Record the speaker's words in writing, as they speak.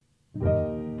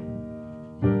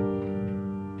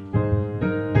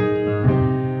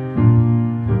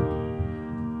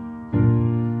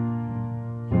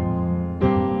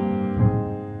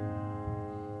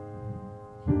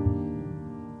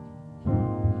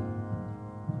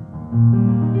Is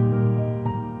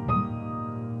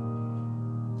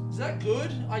that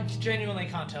good? I genuinely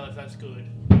can't tell if that's good.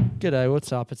 G'day,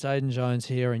 what's up? It's Aidan Jones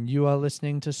here, and you are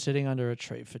listening to Sitting Under a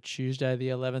Tree for Tuesday, the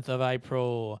 11th of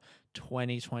April,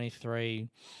 2023.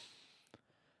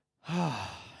 How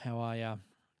are ya?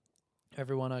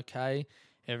 Everyone okay?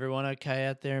 Everyone okay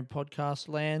out there in podcast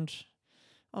land?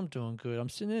 I'm doing good. I'm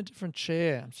sitting in a different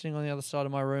chair. I'm sitting on the other side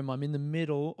of my room. I'm in the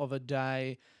middle of a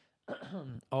day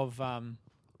of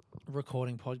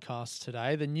recording podcasts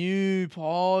today. The new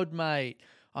pod, mate.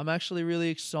 I'm actually really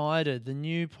excited. The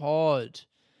new pod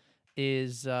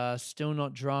is Still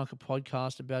Not Drunk, a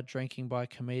podcast about drinking by a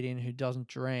comedian who doesn't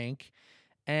drink.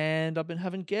 And I've been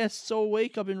having guests all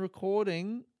week. I've been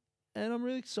recording, and I'm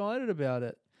really excited about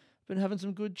it. I've been having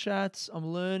some good chats. I'm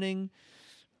learning.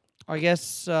 I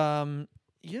guess, you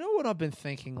know what I've been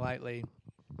thinking lately?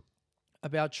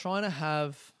 About trying to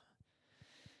have,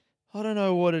 I don't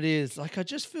know what it is. Like, I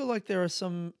just feel like there are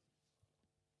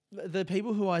the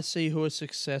people who I see who are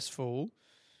successful,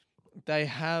 they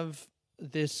have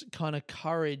this kind of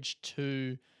courage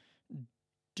to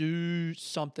do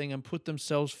something and put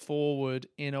themselves forward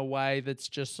in a way that's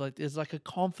just like, there's like a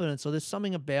confidence or there's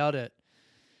something about it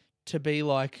to be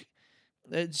like,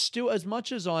 it's still, as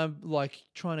much as I'm like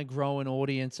trying to grow an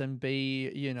audience and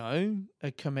be, you know,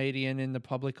 a comedian in the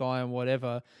public eye and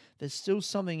whatever, there's still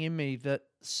something in me that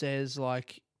says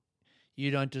like, you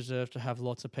don't deserve to have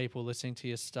lots of people listening to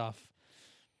your stuff.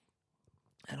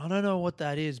 And I don't know what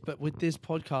that is, but with this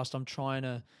podcast, I'm trying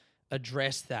to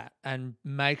address that and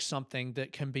make something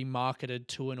that can be marketed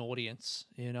to an audience,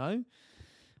 you know?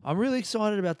 I'm really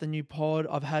excited about the new pod.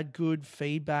 I've had good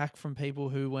feedback from people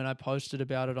who, when I posted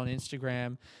about it on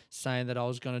Instagram, saying that I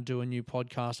was going to do a new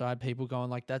podcast, I had people going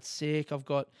like, that's sick. I've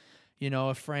got, you know,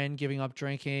 a friend giving up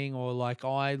drinking, or like,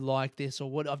 I like this,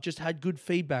 or what. I've just had good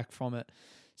feedback from it.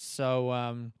 So,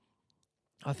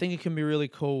 I think it can be really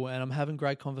cool, and I'm having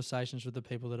great conversations with the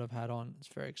people that I've had on. It's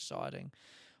very exciting.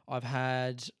 I've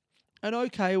had an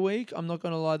okay week. I'm not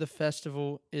going to lie. The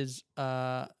festival has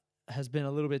been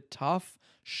a little bit tough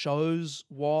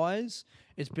shows-wise.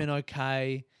 It's been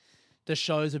okay. The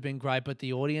shows have been great, but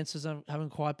the audiences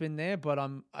haven't quite been there. But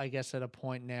I'm, I guess, at a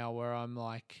point now where I'm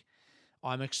like,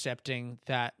 I'm accepting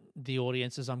that the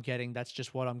audiences I'm getting, that's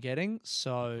just what I'm getting.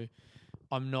 So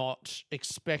I'm not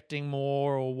expecting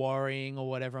more or worrying or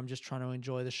whatever. I'm just trying to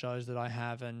enjoy the shows that I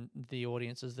have and the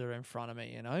audiences that are in front of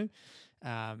me, you know?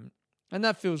 And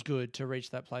that feels good to reach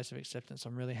that place of acceptance.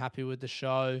 I'm really happy with the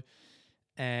show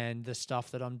and the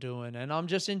stuff that I'm doing. And I'm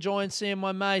just enjoying seeing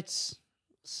my mates.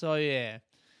 So, yeah.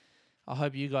 I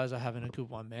hope you guys are having a good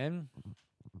one, man.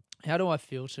 How do I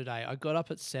feel today? I got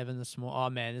up at 7 this morning. Oh,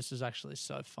 man, this is actually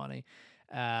so funny.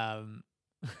 I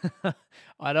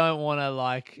don't want to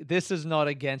like, this is not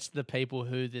against the people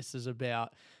who this is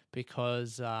about,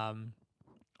 because I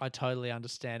totally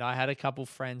understand. I had a couple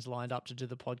friends lined up to do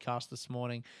the podcast this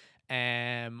morning,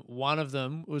 and one of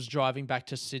them was driving back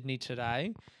to Sydney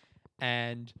today,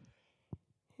 and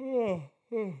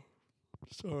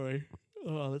sorry.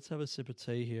 Oh, let's have a sip of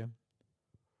tea here.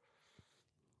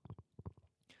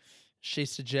 She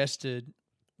suggested,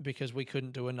 because we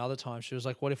couldn't do another time, she was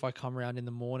like, what if I come around in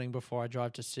the morning before I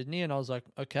drive to Sydney? And I was like,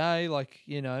 okay, like,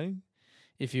 you know,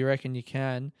 if you reckon you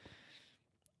can.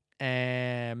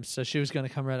 So she was going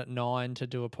to come around at 9 to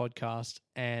do a podcast,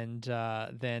 and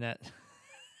then at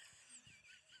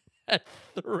at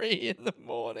 3 in the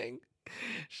morning,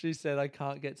 she said, I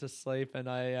can't get to sleep, and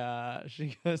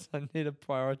she goes, I need to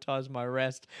prioritize my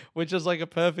rest, which is like a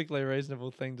perfectly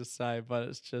reasonable thing to say, but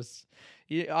it's just,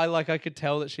 I could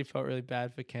tell that she felt really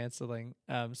bad for cancelling,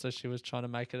 so she was trying to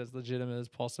make it as legitimate as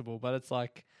possible, but it's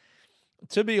like,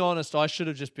 to be honest, I should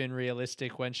have just been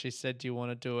realistic when she said, do you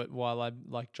want to do it while I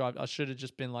like drive? I should have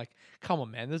just been like, come on,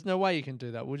 man, there's no way you can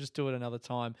do that. We'll just do it another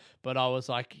time. But I was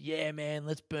like, yeah, man,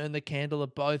 let's burn the candle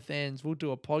at both ends. We'll do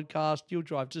a podcast. You'll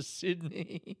drive to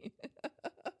Sydney.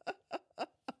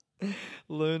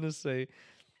 Lunacy.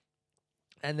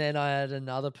 And then I had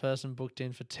another person booked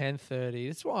in for 10:30.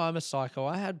 That's why I'm a psycho.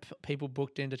 I had people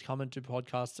booked in to come and do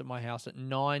podcasts at my house at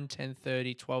 9,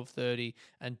 10:30, 12:30,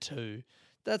 and 2.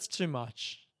 That's too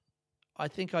much. I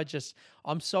think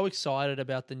I'm so excited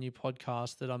about the new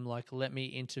podcast that I'm like, let me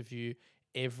interview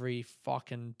every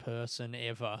fucking person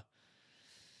ever.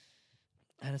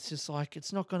 And it's just like,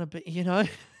 it's not going to be, you know,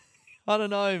 I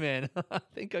don't know, man. I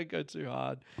think I go too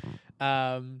hard.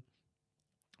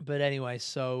 But anyway,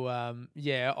 so,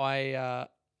 yeah, I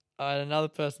had another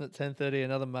person at 10:30,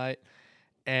 another mate.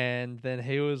 And then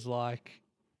he was like,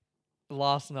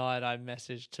 last night I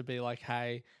messaged to be like,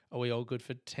 hey, are we all good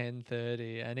for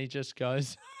 10:30? And he just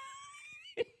goes,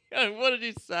 What did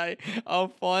he say? I'll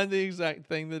find the exact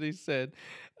thing that he said.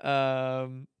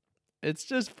 It's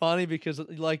just funny because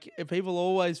like people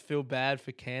always feel bad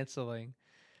for canceling,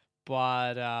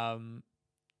 but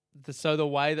so the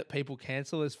way that people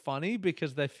cancel is funny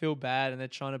because they feel bad and they're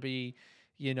trying to be,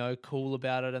 cool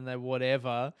about it and they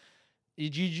whatever.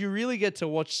 You really get to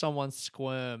watch someone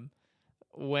squirm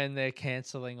when they're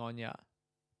canceling on you.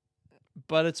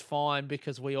 But it's fine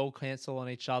because we all cancel on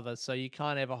each other, so you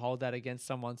can't ever hold that against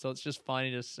someone. So it's just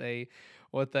funny to see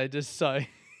what they just say.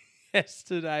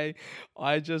 Yesterday,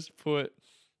 I just put,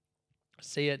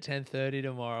 see you at 10:30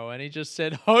 tomorrow, and he just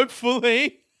said,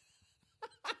 hopefully.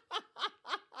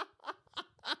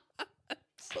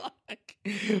 It's like,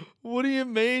 what do you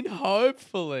mean,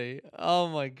 hopefully? Oh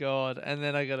my God. And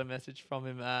then I got a message from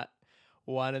him at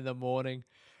 1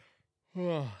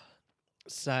 a.m.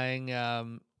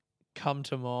 saying, come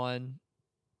to mine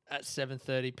at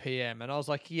 7:30 p.m. And I was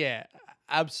like, yeah,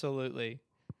 absolutely.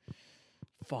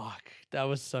 Fuck, that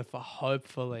was so far.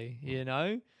 Hopefully,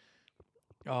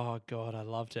 Oh, God, I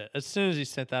loved it. As soon as he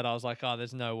sent that, I was like, oh,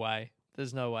 there's no way.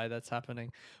 There's no way that's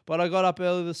happening. But I got up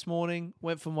early this morning,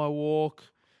 went for my walk,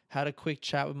 had a quick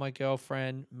chat with my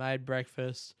girlfriend, made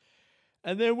breakfast,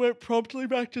 and then went promptly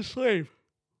back to sleep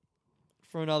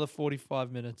for another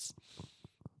 45 minutes.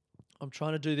 I'm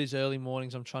trying to do these early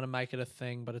mornings. I'm trying to make it a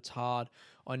thing, but it's hard.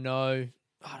 I know.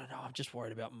 I don't know. I'm just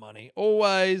worried about money.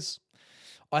 Always.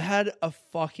 I had a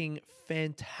fucking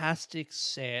fantastic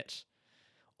set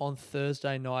on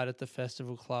Thursday night at the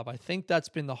Festival Club. I think that's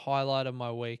been the highlight of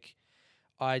my week.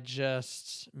 I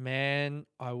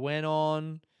went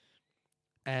on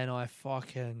and I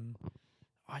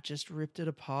just ripped it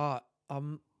apart.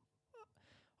 I'm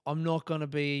not going to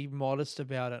be modest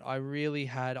about it. I really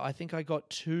had. I think I got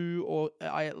two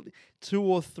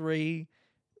or three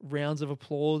rounds of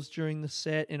applause during the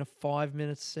set in a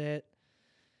 5-minute set.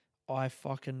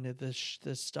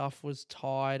 The stuff was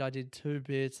tied. I did 2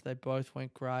 bits. They both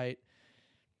went great.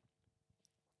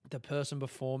 The person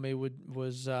before me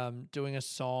was doing a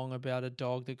song about a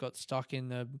dog that got stuck in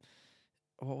a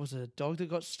dog that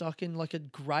got stuck in like a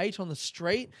grate on the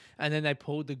street, and then they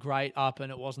pulled the grate up and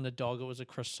it wasn't a dog, it was a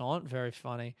croissant. Very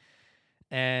funny.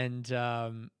 And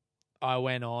I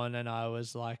went on and I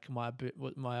was like, my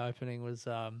opening was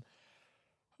a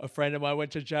friend of mine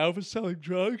went to jail for selling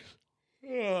drugs.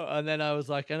 And then I was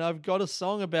like, and I've got a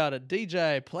song about it.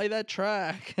 DJ, play that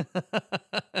track.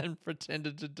 And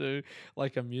pretended to do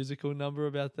like a musical number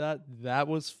about that. That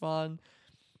was fun.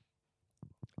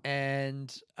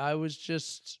 And I was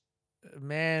just,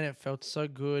 man, it felt so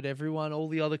good. Everyone, all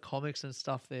the other comics and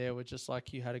stuff there were just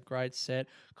like, you had a great set.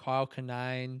 Kyle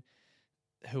Kinane,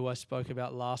 who I spoke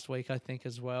about last week, I think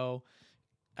as well,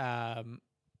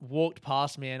 walked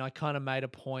past me, and I kind of made a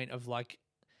point of like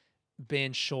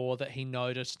being sure that he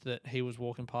noticed that he was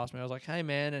walking past me. I was like, hey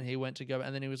man, and he went to go,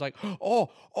 and then he was like,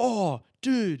 oh,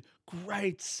 dude,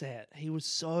 great set. He was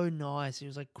so nice. He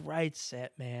was like, great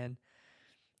set, man.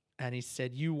 And he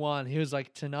said, you won. He was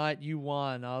like, tonight you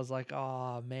won. I was like,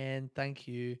 oh man, thank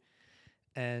you.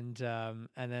 And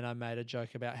then I made a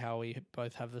joke about how we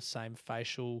both have the same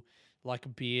facial,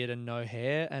 like beard and no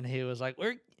hair. And he was like,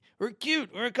 we're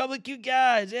cute. We're a couple of cute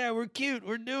guys. Yeah, we're cute.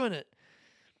 We're doing it.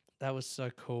 That was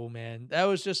so cool, man. That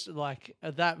was just like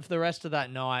that. For the rest of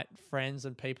that night, friends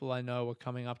and people I know were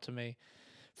coming up to me.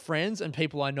 Friends and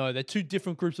people I know, they're two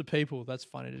different groups of people. That's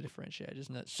funny to differentiate,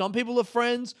 isn't it? Some people are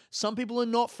friends, some people are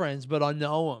not friends, but I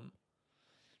know them.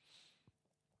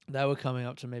 They were coming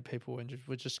up to me, people, and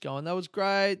were just going, that was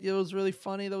great. It was really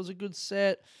funny. That was a good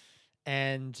set.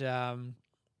 And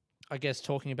I guess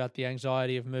talking about the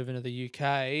anxiety of moving to the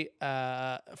UK,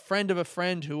 a friend of a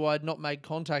friend who I'd not made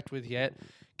contact with yet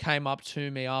came up to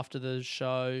me after the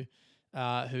show,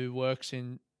 who works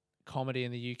in comedy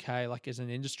in the UK, like as an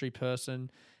industry person,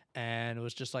 and it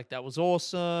was just like, that was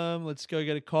awesome. Let's go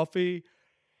get a coffee.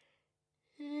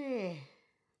 And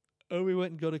we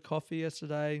went and got a coffee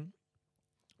yesterday,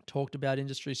 talked about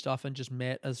industry stuff and just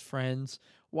met as friends.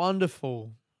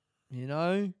 Wonderful.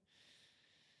 I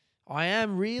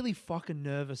am really fucking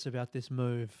nervous about this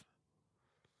move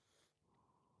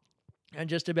and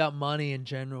just about money in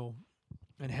general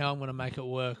and how I'm going to make it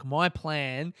work. My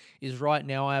plan is right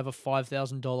now I have a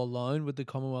 $5,000 loan with the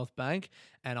Commonwealth Bank,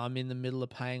 and I'm in the middle of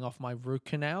paying off my root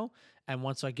canal. And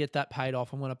once I get that paid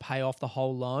off, I'm going to pay off the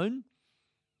whole loan.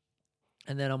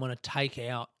 And then I'm going to take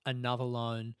out another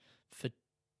loan for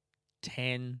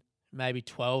 $10,000, maybe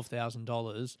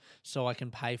 $12,000 so I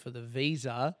can pay for the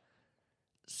visa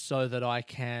so that I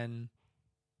can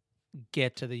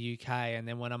get to the UK. And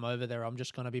then when I'm over there, I'm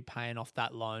just going to be paying off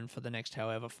that loan for the next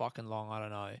however fucking long. I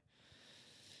don't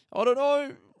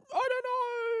know.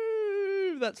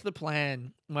 That's the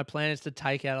plan. My plan is to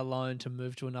take out a loan to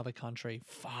move to another country.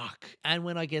 Fuck. And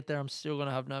when I get there, I'm still going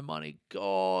to have no money.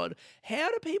 God, how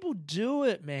do people do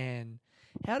it, man?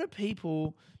 How do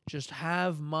people just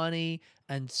have money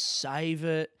and save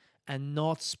it and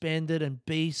not spend it and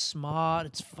be smart?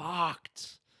 It's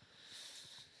fucked.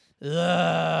 Ugh.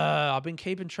 I've been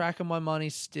keeping track of my money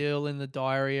still in the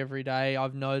diary every day.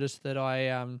 I've noticed that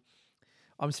I'm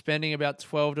spending about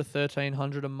 $1,200 to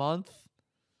 $1,300 a month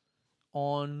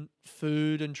on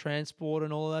food and transport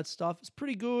and all of that stuff. It's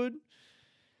pretty good,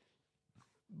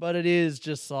 but it is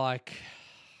just like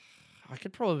I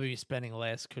could probably be spending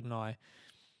less, couldn't I?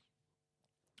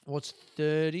 What's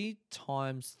 30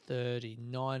 times 30?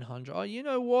 900. Oh, you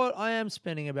know what? I am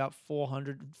spending about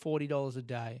 $440 a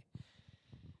day.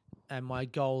 And my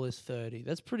goal is 30.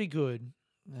 That's pretty good.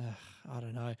 I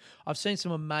don't know. I've seen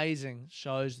some amazing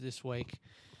shows this week.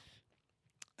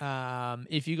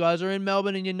 If you guys are in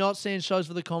Melbourne and you're not seeing shows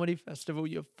for the Comedy Festival,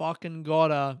 you fucking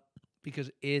gotta, because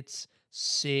it's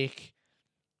sick.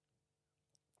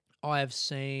 I have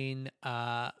seen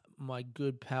my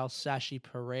good pal Sashi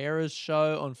Pereira's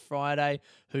show on Friday,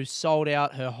 who sold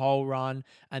out her whole run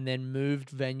and then moved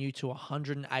venue to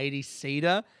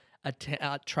 180-seater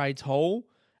at Trades Hall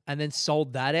and then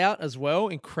sold that out as well.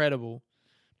 Incredible.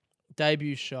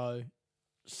 Debut show.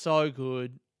 So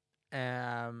good.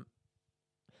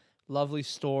 Lovely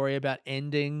story about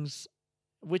endings,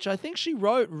 which I think she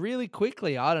wrote really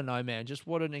quickly. I don't know, man. Just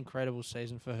what an incredible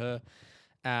season for her.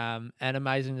 And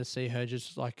amazing to see her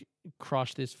just like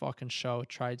crush this fucking show at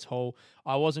Trades Hall.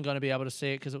 I wasn't going to be able to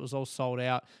see it because it was all sold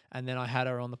out. And then I had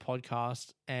her on the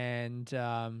podcast and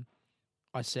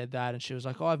I said that and she was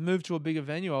like, oh, I've moved to a bigger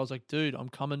venue. I was like, dude, I'm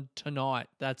coming tonight.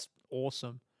 That's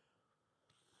awesome.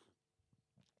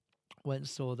 Went and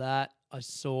saw that. I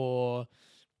saw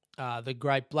the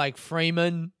great Blake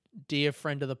Freeman, dear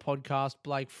friend of the podcast,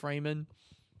 Blake Freeman,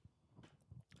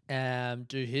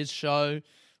 do his show,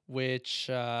 which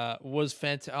was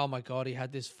fantastic. Oh, my God, he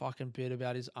had this fucking bit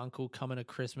about his uncle coming to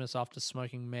Christmas after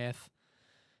smoking meth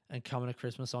and coming to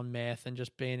Christmas on meth and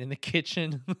just being in the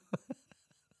kitchen.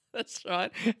 That's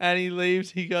right. And he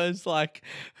leaves. He goes like,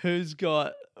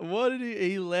 what did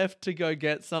he left to go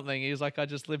get something. He was like, I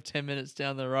just live 10 minutes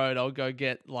down the road. I'll go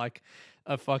get like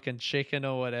a fucking chicken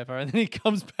or whatever. And then he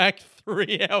comes back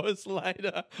 3 hours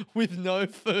later with no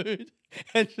food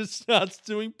and just starts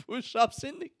doing push-ups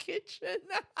in the kitchen.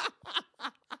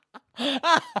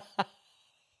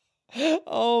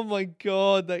 Oh my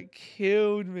God, that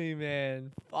killed me,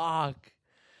 man. Fuck.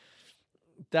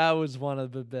 That was one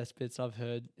of the best bits I've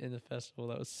heard in the festival.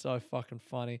 That was so fucking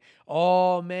funny.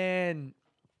 Oh, man.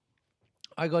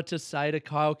 I got to say to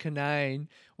Kyle Kinane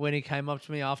when he came up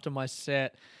to me after my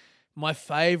set, my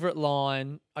favorite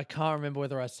line, I can't remember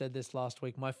whether I said this last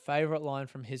week, my favorite line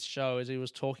from his show is he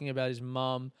was talking about his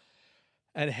mum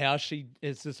and how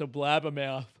it's just a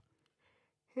blabbermouth.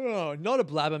 Oh, not a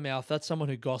blabbermouth. That's someone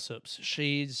who gossips.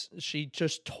 She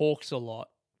just talks a lot.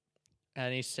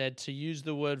 And he said to use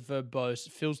the word verbose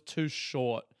feels too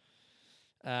short.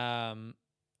 And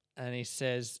he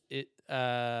says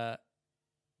to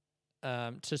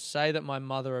say that my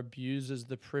mother abuses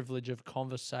the privilege of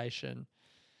conversation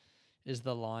is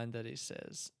the line that he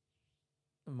says.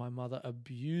 My mother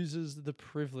abuses the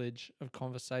privilege of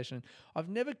conversation. I've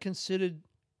never considered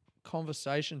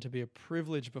conversation to be a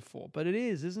privilege before, but it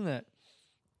is, isn't it?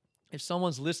 If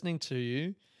someone's listening to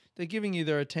you, they're giving you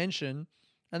their attention,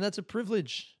 and that's a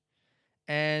privilege.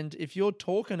 And if you're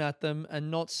talking at them and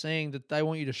not seeing that they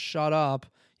want you to shut up,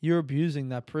 you're abusing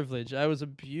that privilege. That was a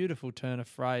beautiful turn of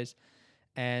phrase.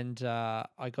 And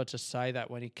I got to say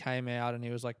that when he came out and he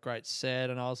was like, great set.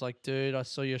 And I was like, dude, I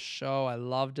saw your show. I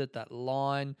loved it. That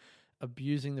line,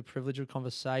 abusing the privilege of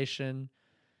conversation.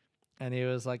 And he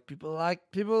was like, people like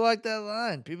that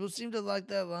line. People seem to like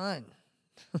that line.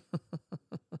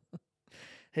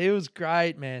 He was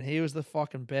great, man. He was the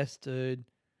fucking best dude.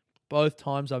 Both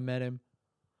times I met him.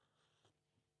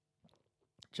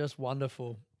 Just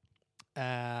wonderful.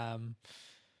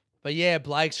 But yeah,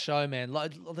 Blake's show, man.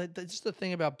 Like, just the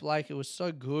thing about Blake, it was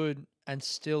so good. And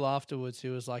still afterwards, he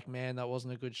was like, man, that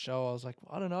wasn't a good show. I was like,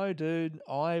 I don't know, dude.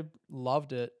 I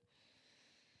loved it.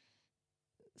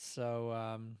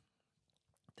 So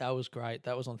that was great.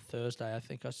 That was on Thursday. I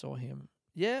think I saw him.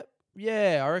 Yeah,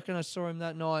 I reckon I saw him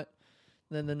that night.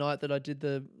 Then the night that I did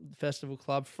the Festival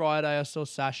Club. Friday, I saw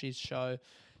Sashi's show.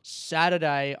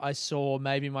 Saturday, I saw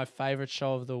maybe my favorite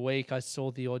show of the week. I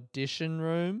saw The Audition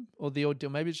Room, or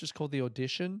maybe it's just called The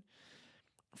Audition,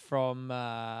 from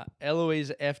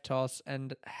Eloise Eftos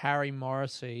and Harry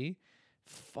Morrissey.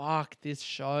 Fuck this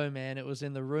show, man. It was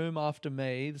in the room after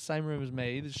me, the same room as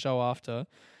me, the show after.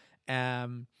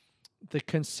 The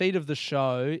conceit of the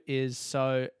show is,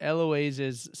 so Eloise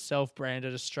is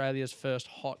self-branded Australia's first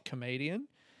hot comedian.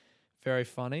 Very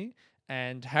funny.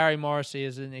 And Harry Morrissey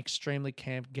is an extremely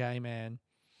camp gay man.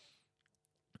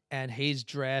 And he's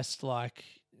dressed like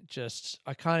just,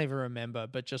 I can't even remember,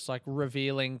 but just like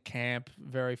revealing camp,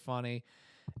 very funny.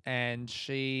 And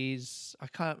I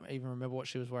can't even remember what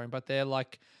she was wearing, but they're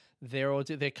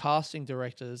casting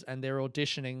directors and they're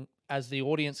auditioning as the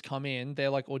audience come in. They're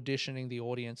like auditioning the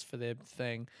audience for their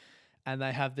thing, and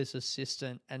they have this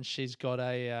assistant, and she's got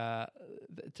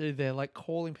they're like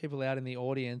calling people out in the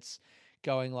audience,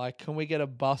 going like, "Can we get a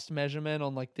bust measurement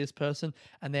on like this person?"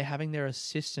 And they're having their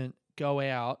assistant go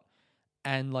out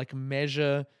and like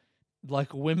measure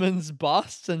like women's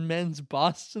busts and men's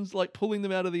busts, and like pulling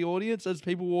them out of the audience as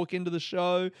people walk into the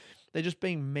show. They're just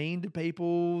being mean to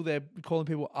people. They're calling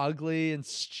people ugly and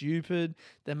stupid.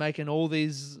 They're making all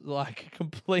these like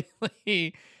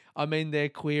completely, I mean, they're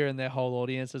queer and their whole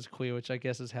audience is queer, which I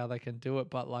guess is how they can do it.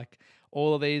 But like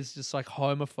all of these just like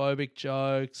homophobic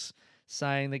jokes,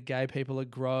 saying that gay people are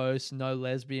gross, no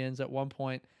lesbians. At one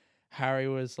point, Harry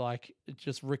was like,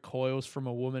 just recoils from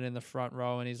a woman in the front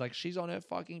row, and he's like, "She's on her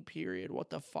fucking period. What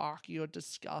the fuck? You're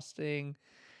disgusting.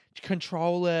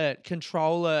 Control it.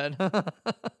 Control it."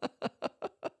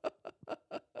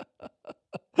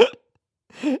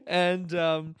 And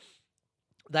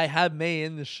they had me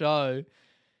in the show.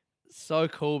 So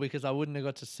cool, because I wouldn't have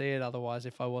got to see it otherwise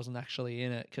if I wasn't actually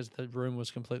in it, because the room was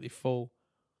completely full.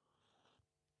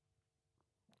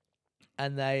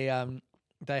 And they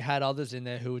had others in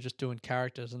there who were just doing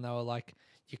characters, and they were like,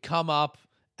 "You come up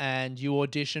and you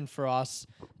audition for us."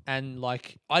 And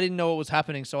like, I didn't know what was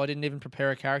happening, so I didn't even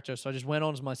prepare a character. So I just went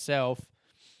on as myself,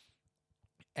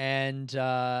 and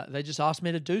they just asked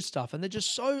me to do stuff. And they're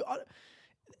just so,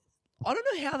 I don't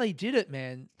know how they did it,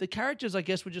 man. The characters, I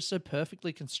guess, were just so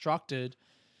perfectly constructed.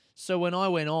 So when I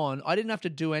went on, I didn't have to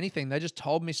do anything. They just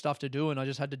told me stuff to do, and I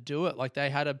just had to do it. Like, they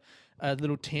had a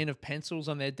little tin of pencils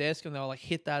on their desk, and they were like,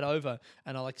 "Hit that over."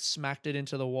 And I like smacked it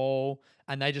into the wall,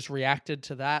 and they just reacted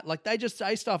to that. Like, they just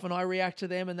say stuff, and I react to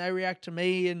them, and they react to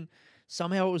me, and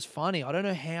somehow it was funny. I don't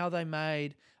know how they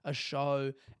made a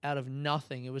show out of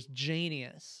nothing. It was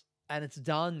genius. And it's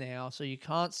done now, so you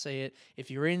can't see it.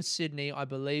 If you're in Sydney, I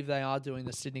believe they are doing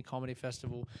the Sydney Comedy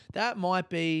Festival. That might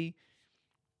be...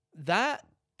 That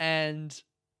and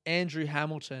Andrew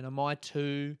Hamilton are my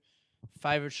two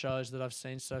favourite shows that I've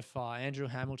seen so far. Andrew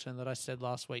Hamilton, that I said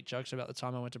last week, jokes about the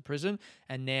time I went to prison,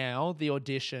 and now The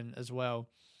Audition as well.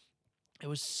 It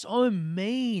was so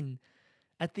mean.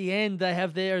 At the end, they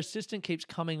have their assistant keeps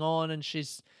coming on, and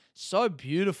she's so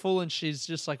beautiful, and she's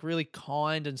just like really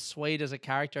kind and sweet as a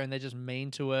character, and they're just mean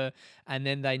to her. And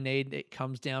then it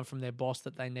comes down from their boss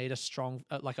that they need a strong,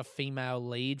 like a female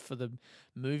lead for the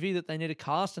movie that they need to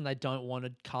cast, and they don't want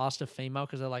to cast a female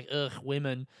because they're like, ugh,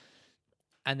 women.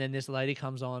 And then this lady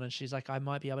comes on, and she's like, "I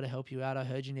might be able to help you out. I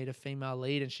heard you need a female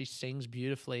lead." And she sings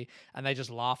beautifully, and they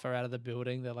just laugh her out of the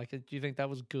building. They're like, "Do you think that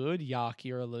was good? Yuck,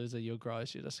 you're a loser. You're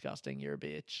gross. You're disgusting. You're a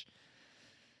bitch."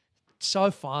 So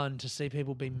fun to see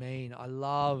people be mean. I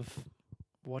love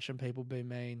watching people be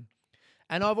mean.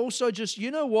 And I've also just,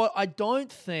 you know what? I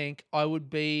don't think I would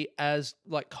be as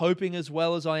like coping as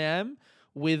well as I am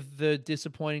with the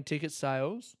disappointing ticket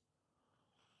sales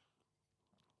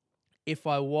if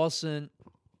I wasn't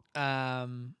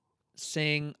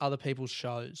seeing other people's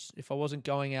shows. If I wasn't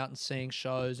going out and seeing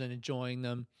shows and enjoying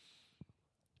them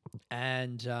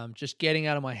and just getting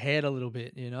out of my head a little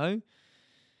bit, you know?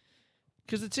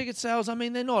 Because the ticket sales, I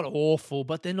mean, they're not awful,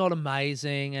 but they're not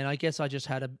amazing. And I guess I just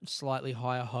had a slightly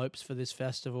higher hopes for this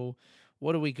festival.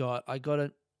 What do we got? I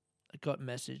got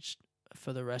messaged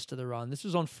for the rest of the run. This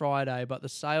was on Friday, but the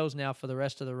sales now for the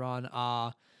rest of the run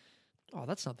are, oh,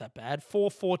 that's not that bad.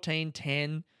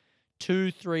 4/14/10,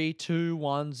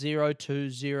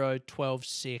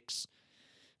 2/3/2/1/0/2/0/12/6.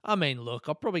 I mean, look,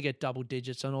 I'll probably get double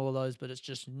digits on all of those, but it's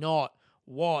just not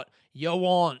what you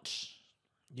want.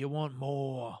 You want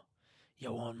more.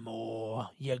 You want more.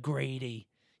 You're greedy.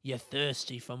 You're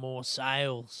thirsty for more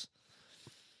sales.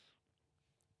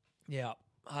 Yeah,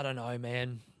 I don't know,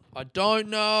 man. I don't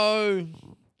know.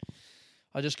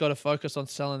 I just got to focus on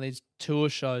selling these tour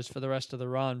shows for the rest of the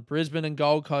run. Brisbane and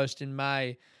Gold Coast in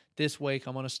May. This week,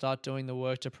 I'm going to start doing the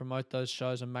work to promote those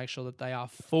shows and make sure that they are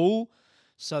full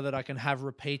so that I can have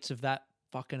repeats of that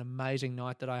fucking amazing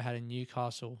night that I had in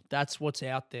Newcastle. That's what's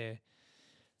out there.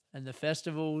 And the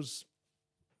festivals,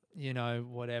 you know,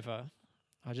 whatever.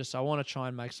 I want to try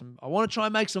and make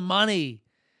some money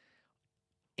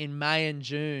in May and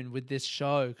June with this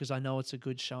show because I know it's a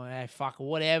good show. Hey, fuck,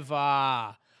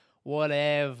 whatever.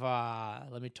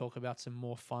 Let me talk about some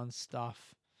more fun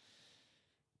stuff.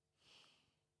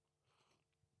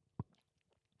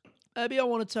 Maybe I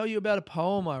want to tell you about a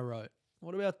poem I wrote.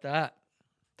 What about that?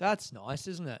 That's nice,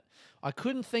 isn't it? I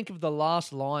couldn't think of the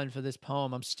last line for this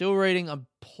poem. I'm still reading, I'm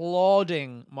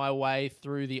plodding my way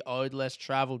through The Ode Less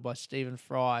Travelled by Stephen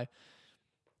Fry.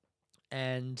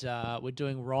 And we're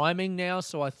doing rhyming now,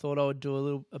 so I thought I would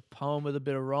do a poem with a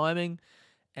bit of rhyming.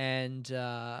 And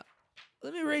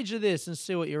let me read you this and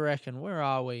see what you reckon. Where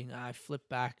are we? I flip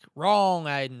back. Wrong,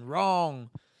 Aiden, wrong.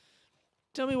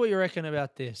 Tell me what you reckon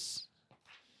about this.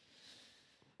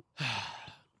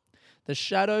 The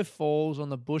shadow falls on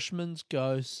the bushman's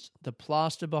ghost, the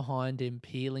plaster behind him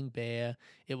peeling bare.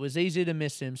 It was easy to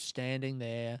miss him standing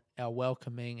there, our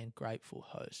welcoming and grateful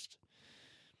host.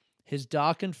 His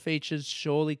darkened features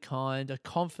surely kind,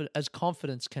 as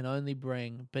confidence can only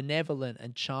bring, benevolent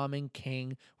and charming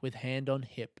king with hand on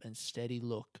hip and steady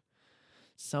look.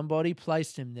 Somebody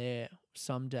placed him there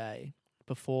someday,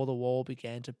 before the wall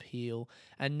began to peel,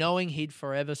 and knowing he'd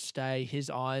forever stay, his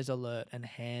eyes alert and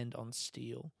hand on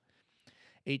steel.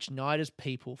 Each night as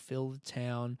people fill the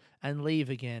town and leave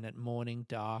again at morning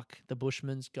dark, the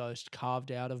bushman's ghost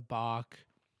carved out of bark.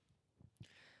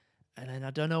 And then I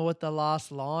don't know what the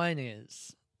last line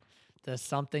is. The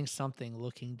something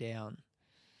looking down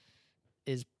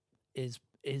is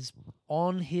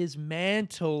on his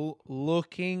mantle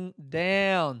looking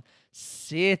down.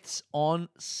 Sits on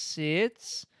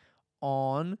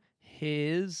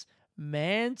his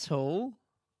mantle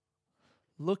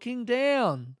looking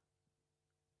down.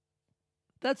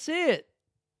 That's it.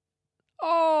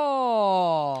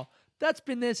 Oh, that's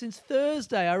been there since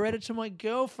Thursday. I read it to my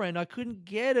girlfriend. I couldn't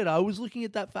get it. I was looking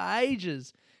at that for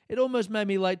ages. It almost made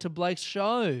me late to Blake's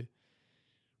show.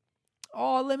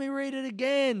 Oh, let me read it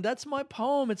again. That's my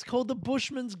poem. It's called The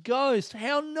Bushman's Ghost.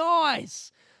 How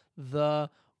nice. The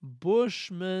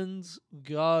Bushman's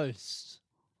Ghost.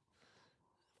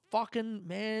 Fucking,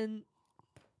 man.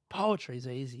 Poetry's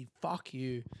easy. Fuck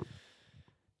you.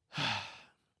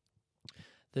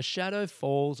 The shadow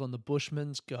falls on the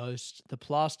bushman's ghost, the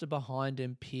plaster behind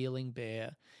him peeling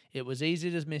bare. It was easy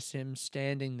to miss him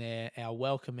standing there, our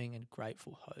welcoming and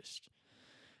grateful host.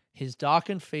 His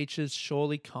darkened features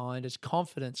surely kind as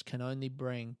confidence can only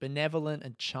bring, benevolent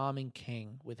and charming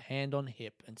king, with hand on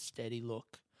hip and steady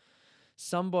look.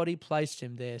 Somebody placed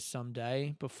him there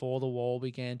someday, before the wall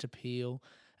began to peel,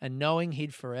 and knowing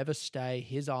he'd forever stay,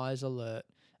 his eyes alert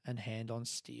and hand on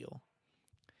steel.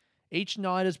 Each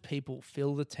night as people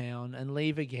fill the town and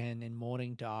leave again in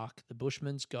morning dark, the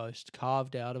bushman's ghost,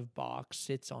 carved out of bark,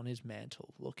 sits on his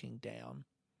mantle, looking down.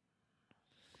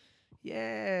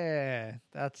 Yeah,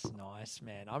 that's nice,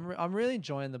 man. I'm really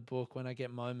enjoying the book when I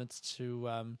get moments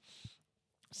to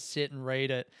sit and read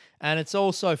it. And it's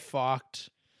also fucked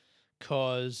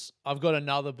because I've got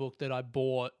another book that I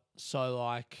bought, so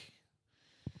like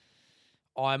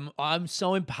I'm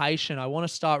so impatient. I want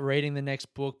to start reading the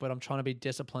next book, but I'm trying to be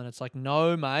disciplined. It's like,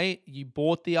 no, mate, you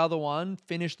bought the other one.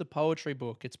 Finish the poetry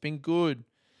book. It's been good.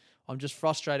 I'm just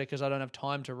frustrated because I don't have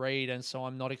time to read, and so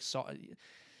I'm not excited.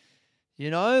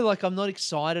 You know, like I'm not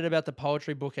excited about the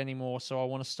poetry book anymore, so I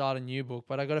want to start a new book,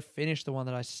 but I got to finish the one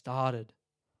that I started.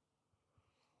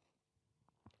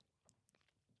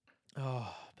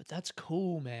 Oh, but that's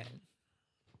cool, man.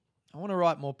 I want to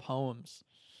write more poems.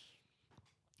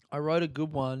 I wrote a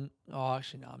good one. Oh,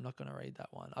 actually, no, I'm not going to read that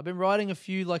one. I've been writing a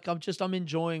few, like I'm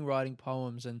enjoying writing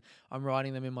poems, and I'm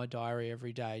writing them in my diary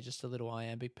every day, just a little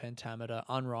iambic pentameter,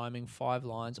 unrhyming, 5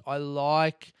 lines. I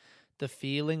like the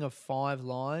feeling of 5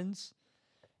 lines.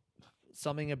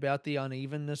 Something about the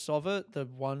unevenness of it, the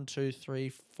 1, 2, 3,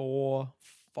 4,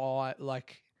 5,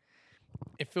 like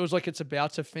it feels like it's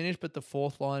about to finish, but the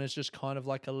 4th line is just kind of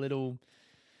like a little,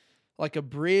 like a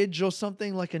bridge or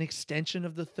something, like an extension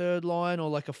of the 3rd line, or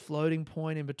like a floating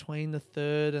point in between the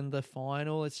 3rd and the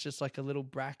final. It's just like a little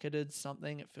bracketed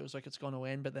something. It feels like it's going to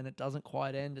end, but then it doesn't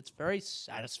quite end. It's very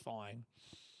satisfying.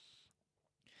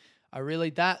 I really,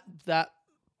 that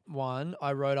one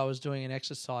I wrote, I was doing an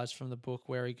exercise from the book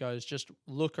where he goes, just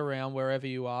look around wherever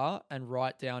you are and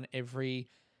write down every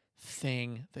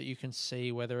thing that you can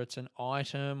see, whether it's an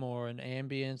item or an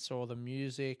ambience or the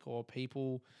music or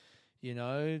people, you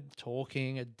know,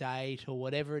 talking, a date or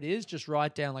whatever it is. Just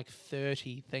write down like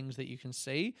 30 things that you can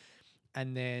see,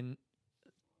 and then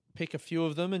pick a few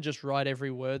of them and just write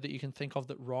every word that you can think of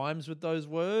that rhymes with those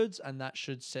words, and that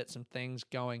should set some things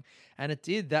going. And it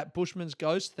did. That Bushman's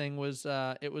ghost thing was,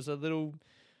 it was a little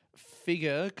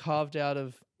figure carved out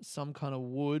of some kind of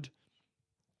wood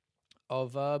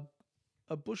of a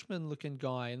Bushman-looking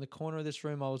guy. In the corner of this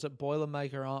room, I was at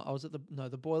Boilermaker. I was at the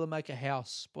Boilermaker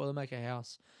House. Boilermaker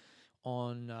House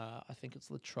on, I think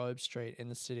it's Latrobe Street in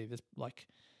the city. This like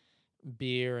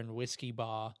beer and whiskey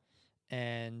bar.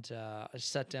 and I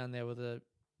sat down there with a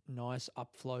nice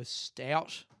upflow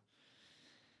stout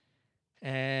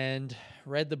and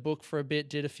read the book for a bit,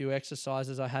 did a few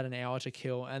exercises. I had an hour to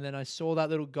kill, and then I saw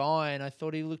that little guy, and I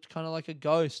thought he looked kind of like a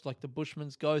ghost, like the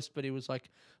Bushman's ghost, but he was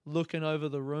like looking over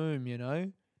the room, you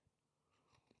know?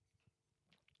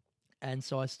 And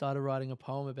so I started writing a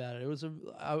poem about it.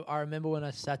 I remember when I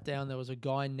sat down, there was a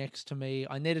guy next to me.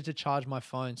 I needed to charge my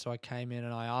phone, so I came in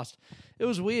and I asked. It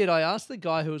was weird. I asked the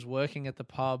guy who was working at the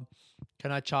pub,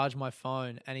 "Can I charge my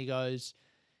phone?" And he goes,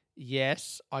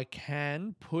 "Yes, I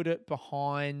can put it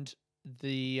behind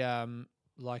the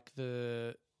like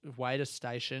the waiter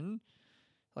station,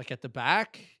 like at the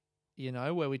back, you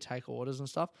know, where we take orders and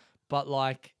stuff. But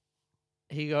like,"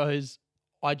 he goes,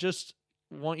 "I just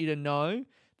want you to know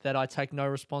that I take no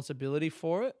responsibility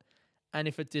for it. And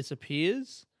if it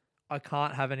disappears, I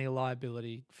can't have any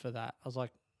liability for that." I was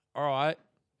like, "All right,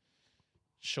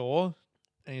 sure."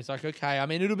 And he's like, "Okay, I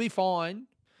mean, it'll be fine,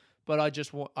 but I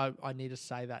just want, I need to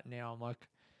say that now." I'm like,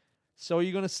 "So are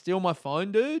you going to steal my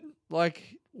phone, dude?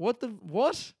 Like, what?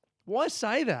 Why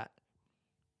say that?"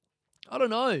 I don't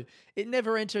know. It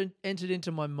never entered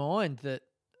into my mind that,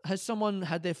 has someone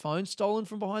had their phone stolen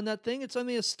from behind that thing? It's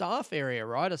only a staff area,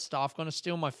 right? A staff going to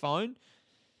steal my phone?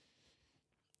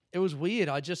 It was weird.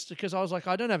 Because I was like,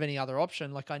 I don't have any other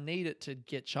option. Like, I need it to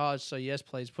get charged. So yes,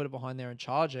 please put it behind there and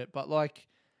charge it. But like,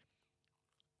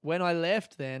 when I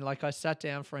left then, like I sat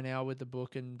down for an hour with the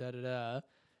book and da-da-da.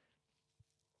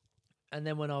 And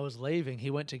then when I was leaving, he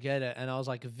went to get it. And I was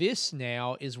like, this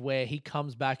now is where he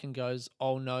comes back and goes,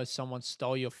 "Oh no, someone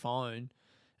stole your phone."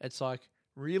 It's like,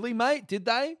 really, mate? Did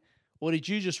they? Or did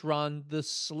you just run the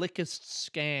slickest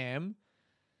scam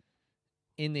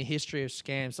in the history of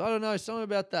scams? I don't know. Something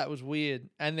about that was weird.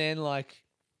 And then, like,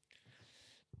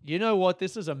 you know what?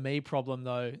 This is a me problem,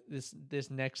 though.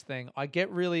 This next thing. I get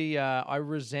really, I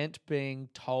resent being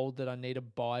told that I need to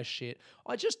buy shit.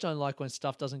 I just don't like when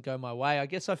stuff doesn't go my way. I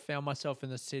guess I found myself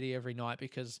in the city every night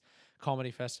because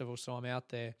comedy festival, so I'm out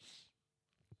there.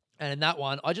 And in that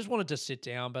one, I just wanted to sit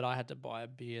down, but I had to buy a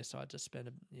beer, so I had to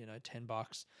spend,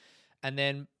 $10. And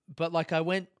then, but like I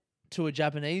went to a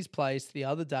Japanese place the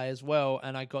other day as well,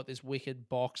 and I got this wicked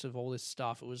box of all this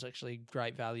stuff. It was actually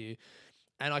great value.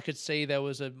 And I could see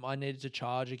I needed to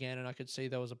charge again, and I could see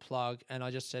there was a plug. And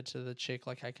I just said to the chick,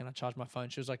 like, "Hey, can I charge my phone?"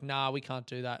 She was like, "Nah, we can't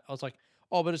do that." I was like,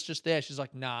 "Oh, but it's just there." She's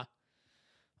like, "Nah."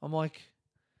 I'm like,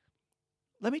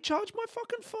 "Let me charge my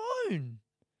fucking phone."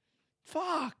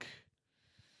 Fuck.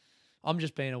 I'm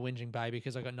just being a whinging baby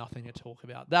because I got nothing to talk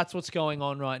about. That's what's going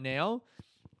on right now.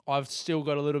 I've still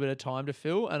got a little bit of time to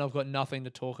fill, and I've got nothing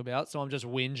to talk about. So I'm just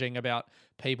whinging about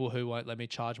people who won't let me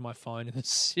charge my phone in the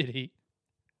city.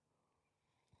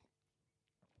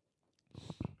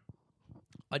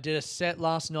 I did a set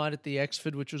last night at the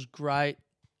Exford, which was great.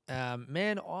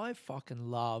 Man, I fucking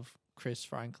love Chris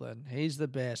Franklin. He's the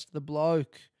best. The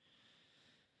bloke.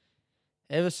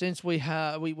 Ever since we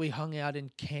hung out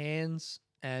in Cairns,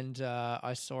 and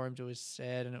I saw him do his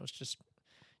set, and it was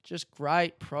just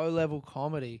great pro-level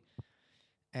comedy.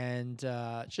 And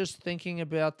just thinking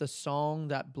about the song,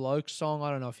 that bloke song,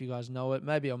 I don't know if you guys know it.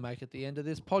 Maybe I'll make it the end of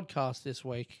this podcast this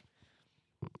week.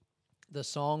 The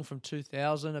song from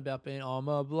 2000 about being, "I'm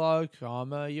a bloke,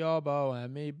 I'm a yobbo,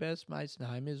 and me best mate's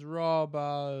name is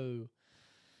Robbo."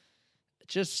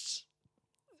 Just,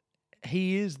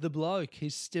 he is the bloke.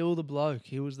 He's still the bloke.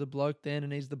 He was the bloke then,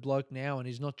 and he's the bloke now, and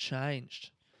he's not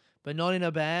changed. But not in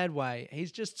a bad way.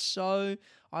 He's just so...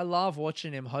 I love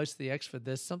watching him host the Exford.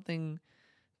 There's something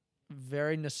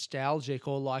very nostalgic,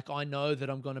 or like I know that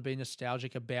I'm going to be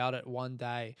nostalgic about it one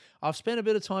day. I've spent a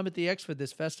bit of time at the Exford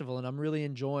this festival, and I'm really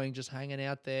enjoying just hanging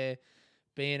out there,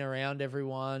 being around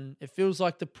everyone. It feels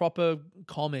like the proper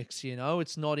comics,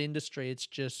 It's not industry. It's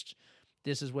just,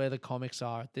 this is where the comics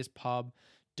are, at this pub,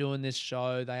 doing this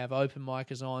show. They have open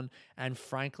micers on, and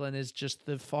Franklin is just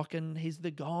he's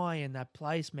the guy in that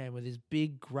place, man, with his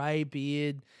big grey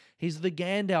beard. He's the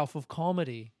Gandalf of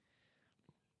comedy.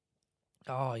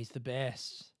 Oh, he's the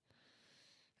best.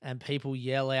 And people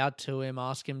yell out to him,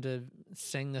 ask him to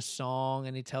sing the song,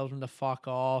 and he tells them to fuck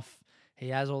off. He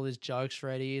has all his jokes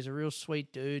ready. He's a real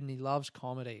sweet dude, and he loves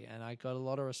comedy, and I got a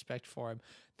lot of respect for him.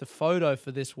 The photo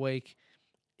for this week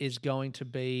is going to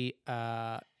be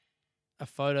a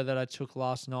photo that I took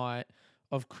last night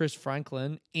of Chris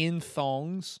Franklin in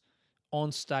thongs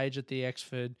on stage at the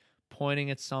Exford,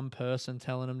 pointing at some person,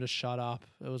 telling him to shut up.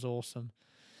 It was awesome.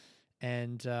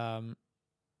 And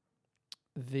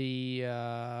the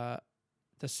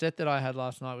set that I had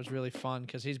last night was really fun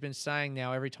because he's been saying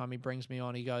now every time he brings me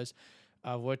on, he goes,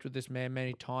 I've worked with this man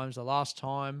many times. The last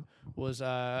time was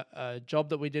a job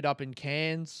that we did up in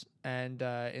Cairns, and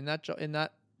in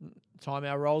that time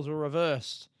our roles were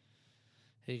reversed.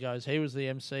 He goes, he was the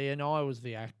MC and I was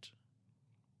the act.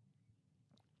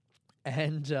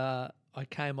 And I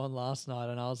came on last night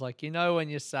and I was like, when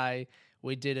you say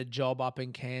we did a job up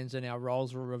in Cairns and our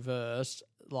roles were reversed,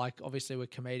 like obviously we're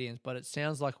comedians, but it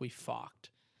sounds like we fucked,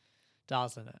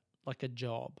 doesn't it? Like a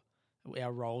job.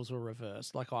 Our roles were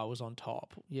reversed, like I was on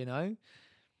top, And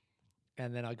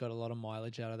then I got a lot of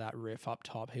mileage out of that riff up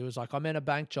top. He was like, I'm in a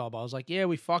bank job. I was like, yeah,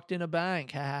 we fucked in a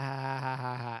bank. Ha ha ha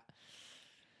ha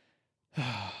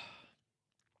ha.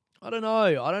 I don't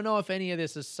know. I don't know if any of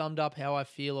this has summed up how I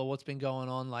feel or what's been going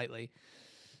on lately.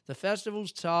 The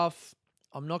festival's tough.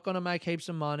 I'm not going to make heaps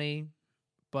of money,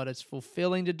 but it's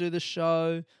fulfilling to do the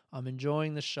show. I'm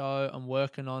enjoying the show. I'm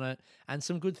working on it. And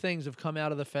some good things have come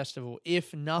out of the festival.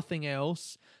 If nothing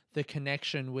else, the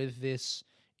connection with this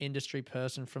industry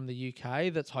person from the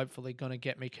UK that's hopefully going to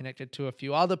get me connected to a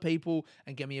few other people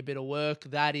and get me a bit of work.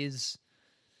 That is,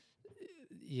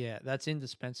 that's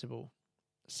indispensable.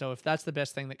 So if that's the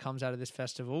best thing that comes out of this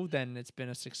festival, then it's been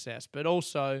a success. But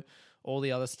also all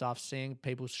the other stuff, seeing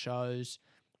people's shows,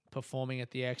 performing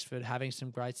at the Exford, having some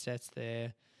great sets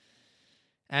there,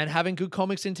 and having good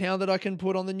comics in town that I can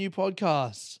put on the new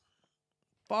podcast.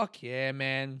 Fuck yeah,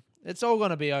 man. It's all going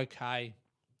to be okay.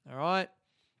 All right?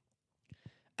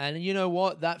 And you know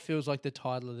what? That feels like the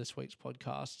title of this week's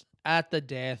podcast. At the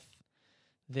death.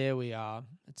 There we are.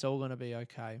 It's all going to be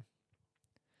okay.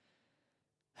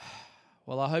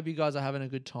 Well, I hope you guys are having a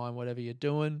good time, whatever you're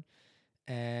doing.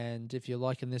 And if you're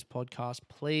liking this podcast,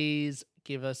 please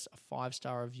give us a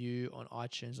 5-star review on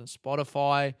iTunes and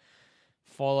Spotify.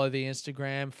 Follow the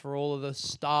Instagram for all of the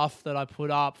stuff that I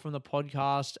put up from the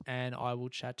podcast. And I will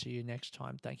chat to you next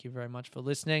time. Thank you very much for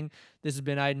listening. This has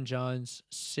been Aidan Jones,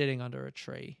 sitting under a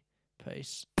tree.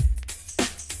 Peace.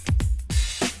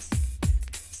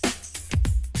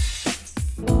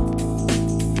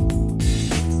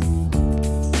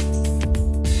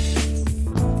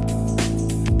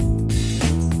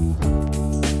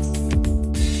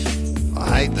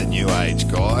 The new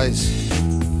age guys.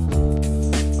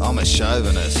 I'm a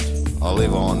chauvinist. I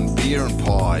live on beer and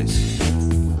pies.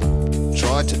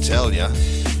 Tried to tell ya,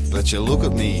 but you look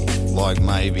at me like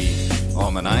maybe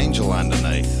I'm an angel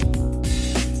underneath.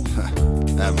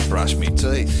 Haven't brushed me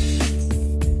teeth.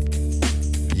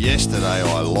 Yesterday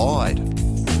I lied,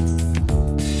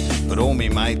 but all me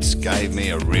mates gave me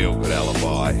a real good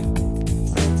alibi.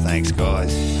 Thanks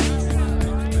guys.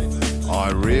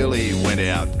 I really went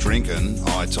out drinking,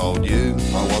 I told you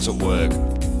I was at work.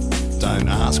 Don't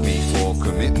ask me for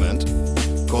commitment,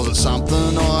 cause it's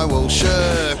something I will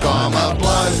shirk. I'm a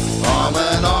bloke, I'm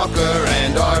a knocker,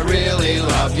 and I really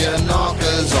love your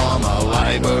knockers. I'm a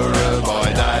labourer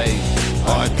by day,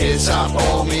 I piss up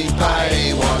all me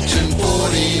pay, watching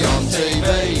footy on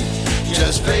TV.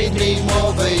 Just feed me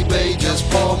more VB, just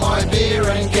pour my beer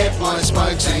and get my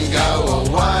smokes and go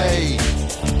away.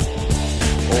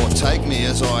 Or take me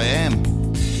as I am.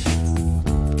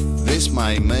 This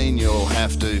may mean you'll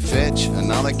have to fetch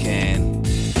another can.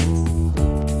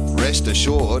 Rest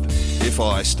assured, if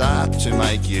I start to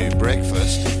make you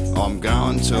breakfast, I'm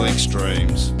going to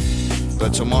extremes.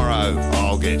 But tomorrow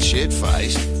I'll get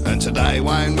shit-faced, and today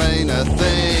won't mean a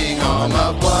thing. I'm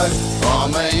a bloke,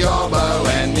 I'm a yobbo,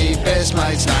 and me best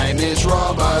mate's name is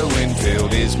Robbo.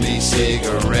 Winfield is me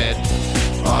cigarette.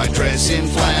 I dress in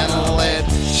flannelette,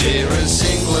 share a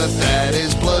singlet that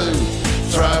is blue.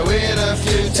 Throw in a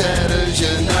few tattoos,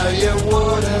 you know you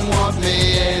wouldn't want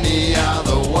me any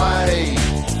other way.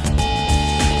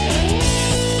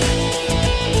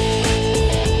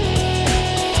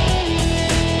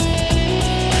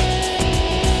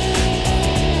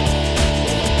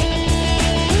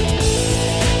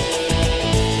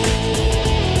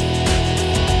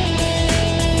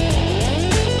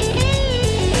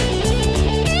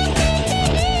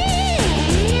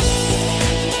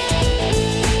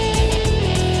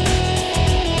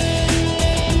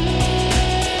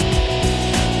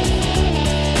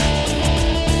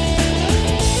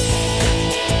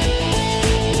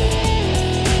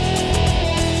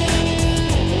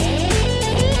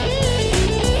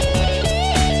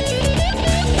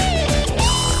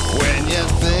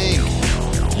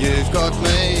 Got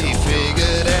me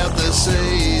figured out, the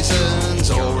season's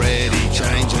already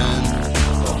changing.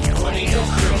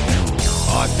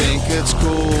 I think it's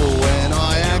cool when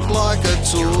I act like a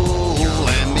tool,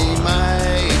 and me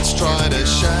mates try to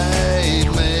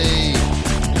shade me.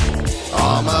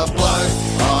 I'm a bloke,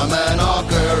 I'm a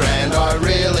knocker, and I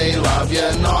really love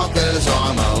your knockers.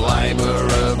 I'm a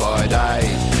labourer by day,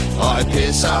 I piss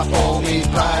piss up all me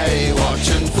pay,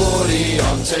 watching footy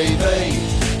on TV.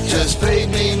 Just feed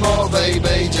me more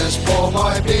VB, just pour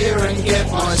my beer and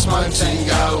get my smokes and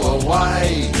go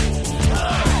away.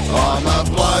 I'm a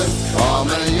bloke, I'm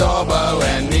a yobbo,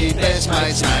 and me best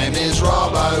mate's name is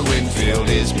Robbo. Winfield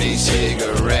is me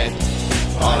cigarette.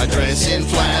 I dress in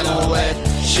flannelette,